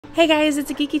Hey guys, it's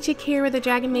AGeekyChick here with a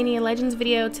Dragon Mania Legends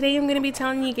video. Today I'm going to be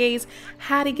telling you guys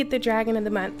how to get the Dragon of the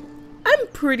Month. I'm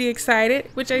pretty excited,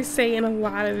 which I say in a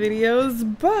lot of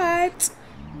videos, but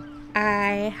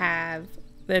I have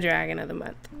the Dragon of the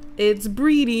Month. It's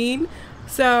breeding,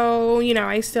 so, you know,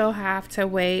 I still have to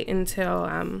wait until,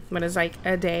 what is like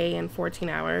a day and 14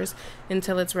 hours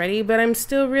until it's ready, but I'm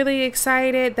still really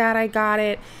excited that I got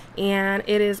it, and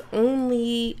it is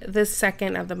only the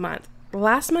 2nd of the month.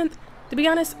 Last month, to be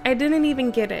honest, I didn't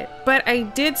even get it, but I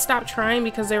did stop trying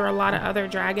because there were a lot of other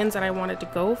dragons that I wanted to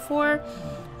go for.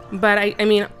 But I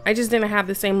mean, I just didn't have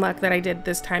the same luck that I did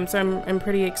this time, so I'm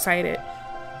pretty excited.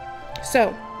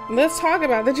 So let's talk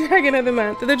about the Dragon of the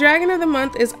Month. The Dragon of the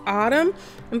Month is Autumn,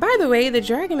 and by the way, the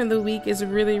Dragon of the Week is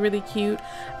really cute.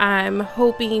 I'm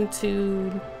hoping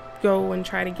to go and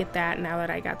try to get that now that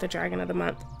I got the Dragon of the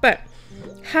Month. But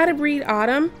how to breed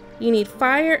Autumn? You need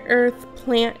fire, earth,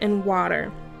 plant, and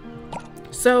water.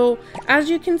 So as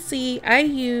you can see, I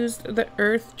used the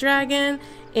Earth Dragon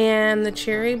and the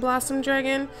Cherry Blossom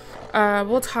Dragon.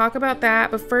 We'll talk about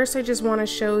that, but first I just want to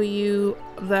show you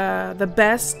the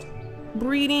best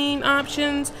breeding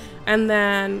options, and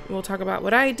then we'll talk about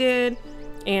what I did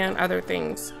and other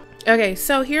things. Okay,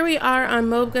 so here we are on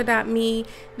mobga.me.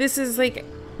 This is like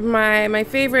my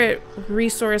favorite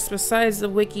resource besides the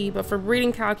wiki, but for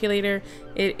breeding calculator,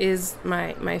 it is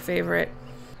my favorite.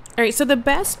 All right, so the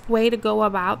best way to go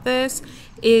about this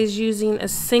is using a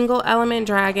single element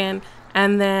dragon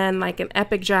and then like an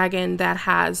epic dragon that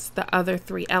has the other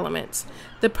 3 elements.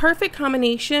 The perfect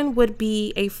combination would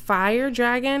be a fire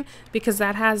dragon because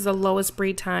that has the lowest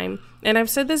breed time. And I've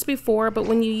said this before, but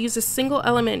when you use a single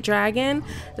element dragon,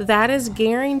 that is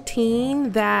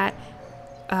guaranteeing that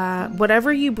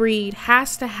whatever you breed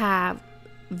has to have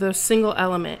the single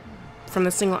element from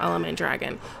the single element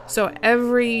dragon. So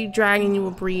every dragon you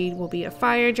will breed will be a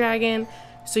fire dragon,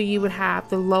 so you would have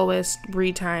the lowest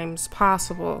breed times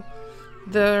possible.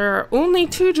 There are only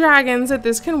 2 dragons that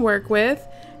this can work with,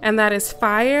 and that is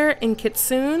fire and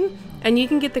kitsune, and you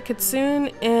can get the kitsune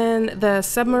in the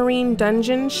submarine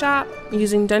dungeon shop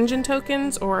using dungeon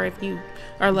tokens, or if you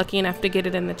are lucky enough to get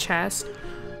it in the chest.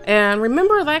 And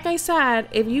remember, like I said,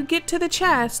 if you get to the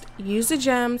chest, use the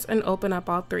gems and open up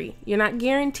all 3. You're not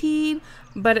guaranteed,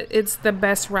 but it's the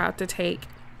best route to take.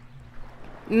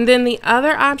 And then the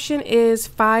other option is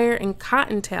fire and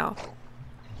cottontail.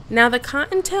 Now the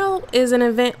cottontail is an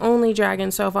event only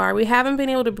dragon so far. We haven't been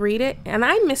able to breed it, and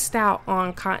I missed out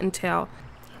on cottontail.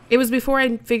 It was before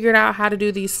I figured out how to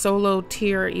do these solo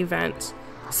tier events.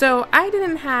 So I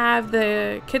didn't have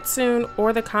the kitsune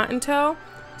or the cottontail.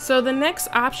 So the next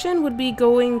option would be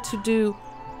going to do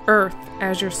earth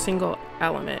as your single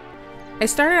element. I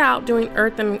started out doing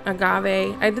earth and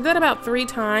agave. I did that about 3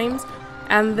 times,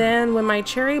 and then when my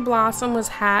cherry blossom was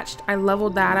hatched, I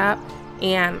leveled that up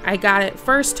and I got it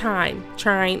first time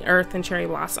trying earth and cherry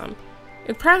blossom.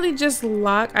 It's probably just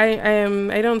luck. I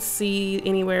don't see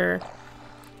anywhere.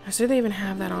 Do they even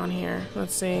have that on here?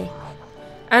 Let's see.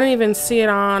 I don't even see it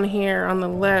on here on the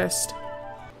list.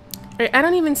 I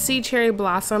don't even see cherry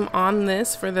blossom on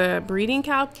this for the breeding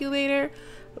calculator,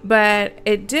 but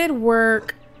it did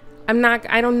work.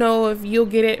 I don't know if you'll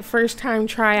get it first time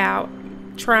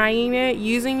trying it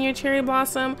using your cherry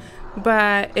blossom,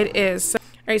 but it is. So,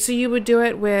 all right, so you would do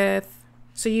it with,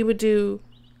 so you would do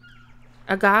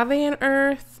agave and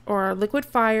earth, or liquid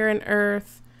fire and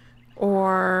earth,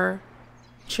 or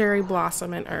cherry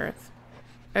blossom and earth.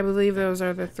 I believe those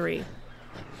are the 3.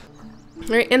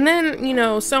 Right, and then, you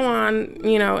know, so on,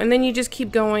 you know, and then you just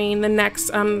keep going. The next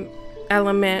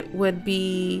element would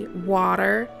be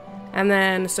water, and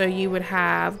then so you would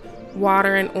have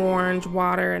water and orange,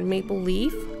 water and maple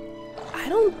leaf.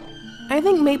 I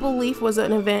think maple leaf was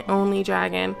an event only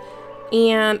dragon.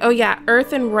 And oh yeah,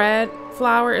 earth and red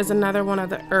flower is another one of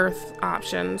the earth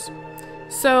options.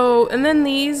 So, and then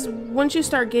these, once you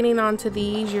start getting onto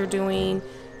these, you're doing,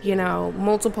 you know,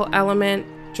 multiple element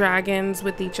dragons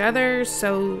with each other,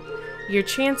 so your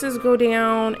chances go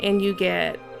down and you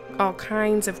get all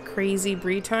kinds of crazy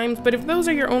breed times. But if those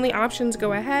are your only options,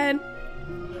 go ahead.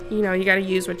 You know, you got to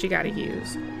use what you got to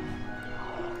use.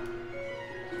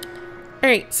 All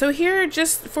right, so here,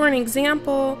 just for an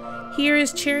example, here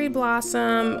is cherry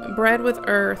blossom bred with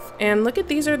earth, and look at,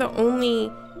 these are the only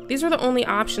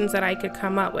options that I could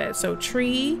come up with. So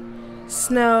tree,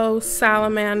 snow,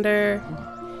 salamander,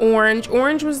 orange.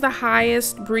 Orange was the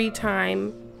highest breed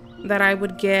time that I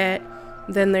would get.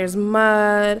 Then there's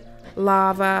mud,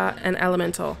 lava, and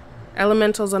elemental.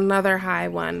 Elemental's another high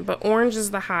one, but orange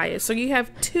is the highest. So you have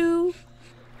 2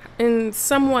 in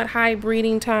somewhat high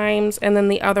breeding times, and then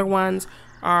the other ones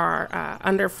are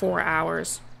under 4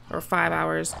 hours. or 5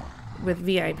 hours with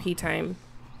VIP time.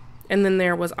 And then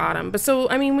there was Autumn. But so,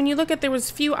 I mean, when you look at, there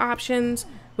was few options,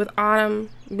 with Autumn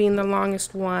being the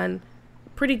longest one.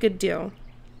 Pretty good deal.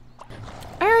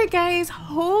 Alright guys,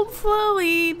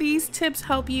 hopefully these tips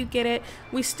help you get it.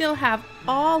 We still have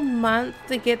all month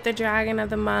to get the Dragon of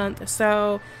the Month,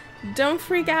 so don't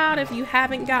freak out if you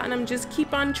haven't gotten them. Just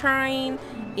keep on trying,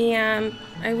 and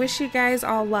I wish you guys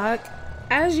all luck.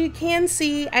 As you can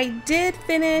see, I did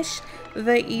finish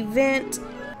the event.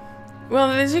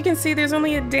 Well, as you can see, there's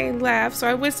only a day left, so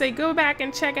I would say go back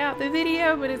and check out the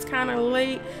video, but it's kind of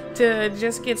late to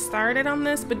just get started on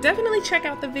this. But definitely check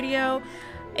out the video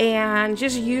and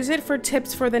just use it for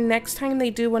tips for the next time they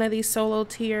do one of these solo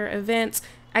tier events.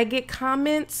 I get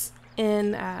comments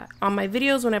in on my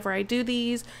videos whenever I do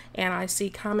these, and I see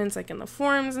comments like in the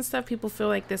forums and stuff. People feel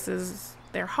like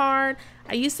they're hard.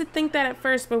 I used to think that at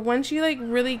first, but once you like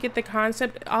really get the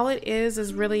concept, all it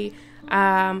is really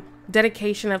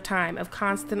dedication of time, of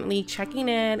constantly checking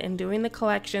in and doing the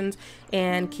collections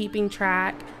and keeping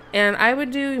track. And I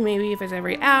would do maybe if it's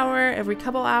every hour, every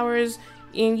couple hours,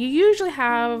 and you usually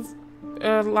have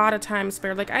a lot of time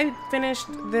spare. Like I finished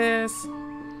this,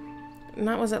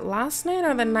 was it last night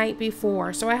or the night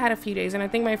before? So I had a few days, and I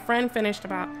think my friend finished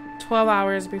about 12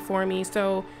 hours before me.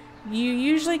 So you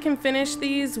usually can finish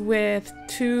these with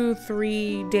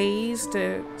 2-3 days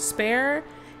to spare.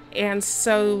 And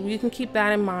so you can keep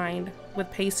that in mind with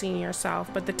pacing yourself,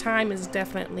 but the time is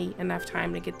definitely enough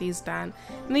time to get these done.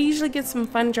 And they usually get some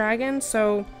fun dragons,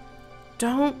 so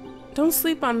don't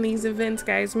sleep on these events,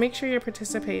 guys. Make sure you're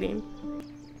participating.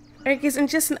 Alright guys, and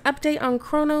just an update on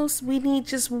Chronos. We need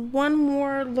just one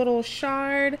more little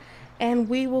shard and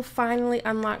we will finally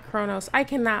unlock Chronos. I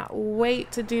cannot wait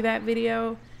to do that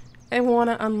video. I want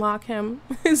to unlock him.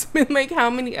 It's been like how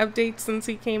many updates since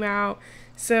he came out,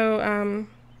 so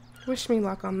wish me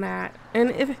luck on that. And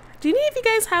do any of you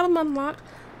guys have him unlocked?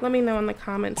 Let me know in the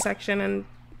comment section, and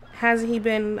has he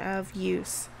been of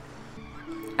use?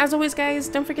 As always guys,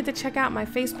 don't forget to check out my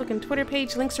Facebook and Twitter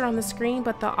page. Links are on the screen,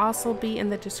 but they'll also be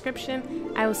in the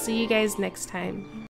description. I will see you guys next time.